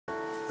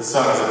The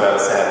song is about a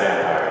sad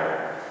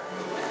vampire.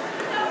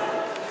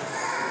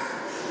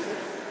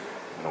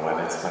 I don't know why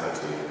that's funny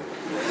to you.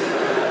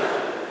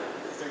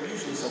 They're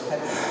usually so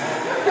heavy.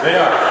 They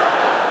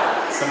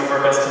are. Some of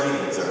our best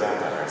comedians are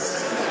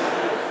vampires.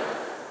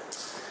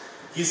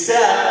 He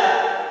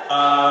said,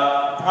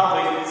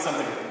 probably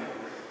something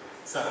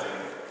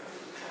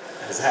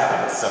has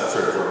happened, some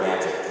sort of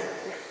romantic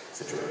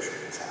situation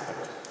has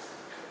happened.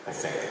 I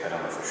think, I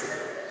don't know for sure.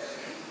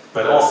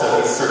 But also,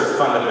 he's sort of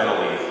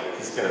fundamentally,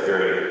 he's got a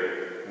very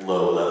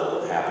low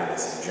level of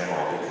happiness in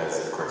general because,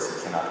 of course,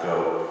 he cannot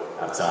go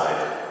outside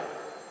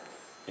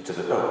into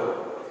the,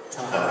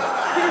 telephone.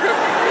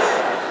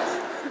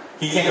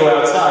 He can't go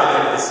outside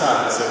into the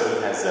sun, so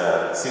he has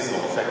a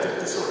seasonal affective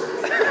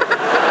disorder.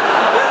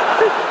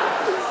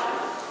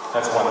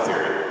 That's one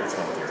theory. That's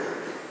one theory.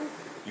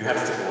 You have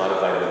to take a lot of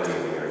vitamin D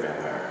when you're a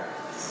vampire.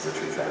 This is a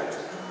true fact.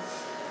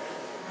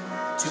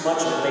 Too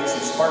much of it makes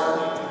you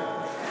sparkly, apparently.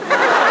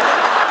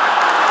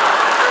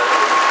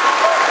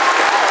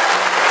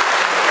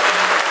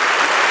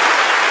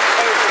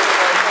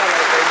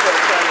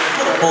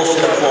 What a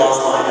bullshit applause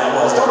line that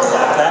was. Don't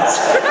clap that.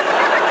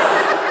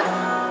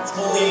 It's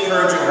only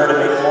encouraging her to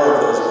make more of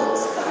those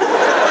ones.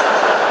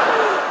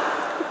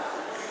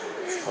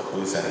 It's called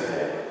Blue Sunny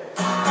Day.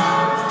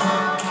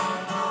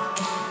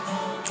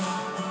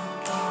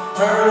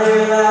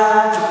 Early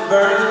light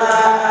burns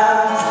my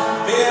eyes,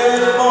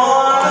 feeling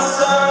more the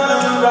sun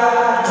will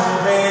rise,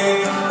 paint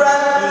the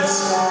bright blue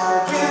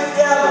sky with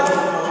yellow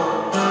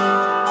gold.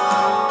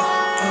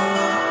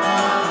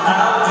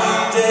 I'll be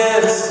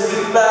dead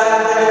asleep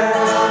by then,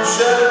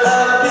 shut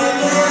up in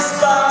this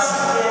box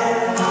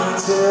again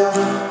until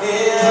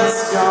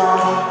it's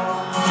gone.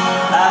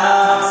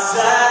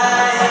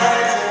 Outside I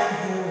can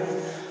hear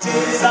it,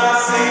 'tis our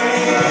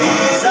singing,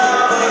 'tis our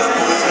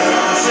blazing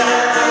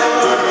sunshine.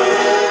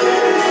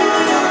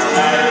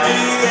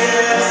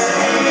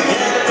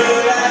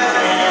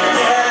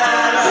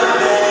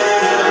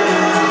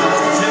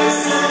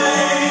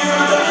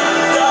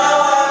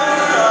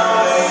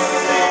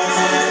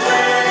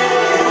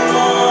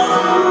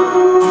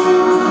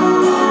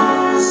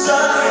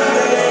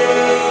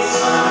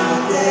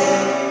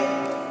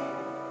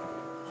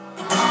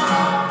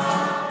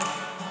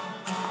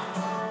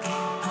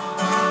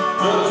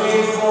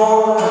 Looking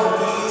for an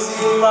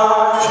easy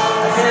march,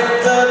 I hit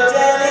the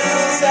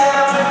Denny's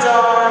after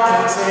dark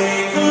and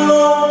take a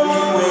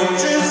lonely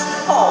waitress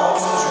home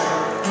to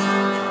drink.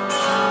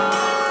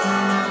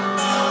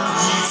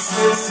 She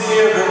sits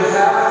here and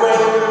halfway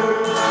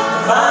through,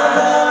 find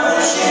out when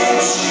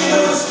she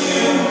knows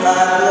you,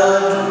 my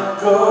blood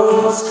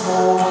goes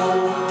cold.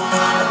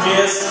 I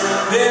guess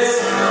this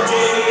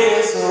day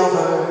is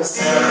over.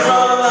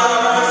 Zero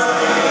lovers,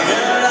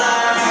 they're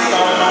like the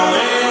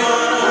only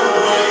one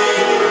away.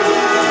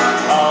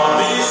 All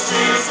these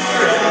streets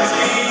are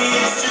empty,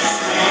 it's just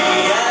me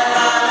and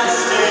my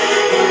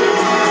mistake.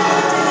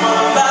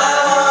 One by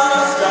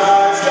one,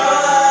 stars go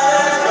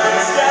out as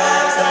bright sky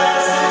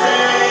turns to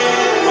gray.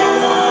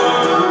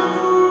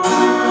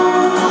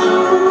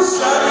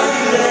 Sunny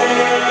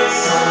days,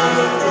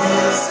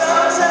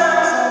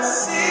 sometimes I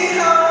see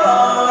how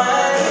long I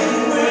can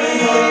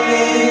wait.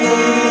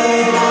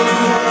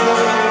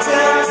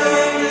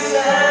 Tempting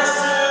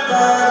disaster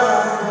by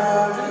my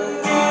garden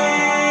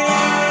gate.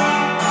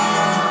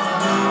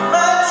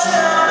 My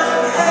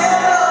trembling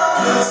hand on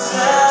the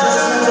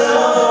sound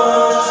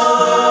door,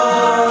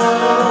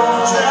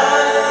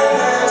 trying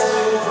not to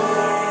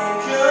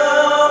think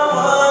of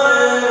what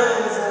it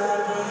is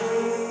I'm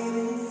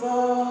waiting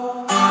for.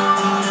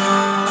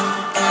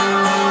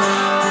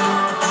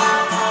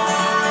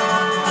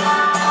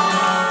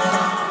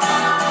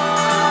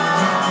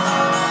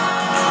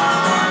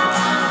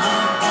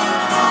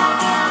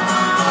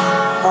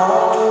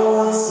 All the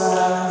ones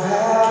I've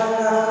had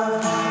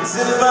enough, as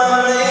if I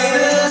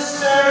made a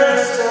stir and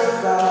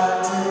stuff out.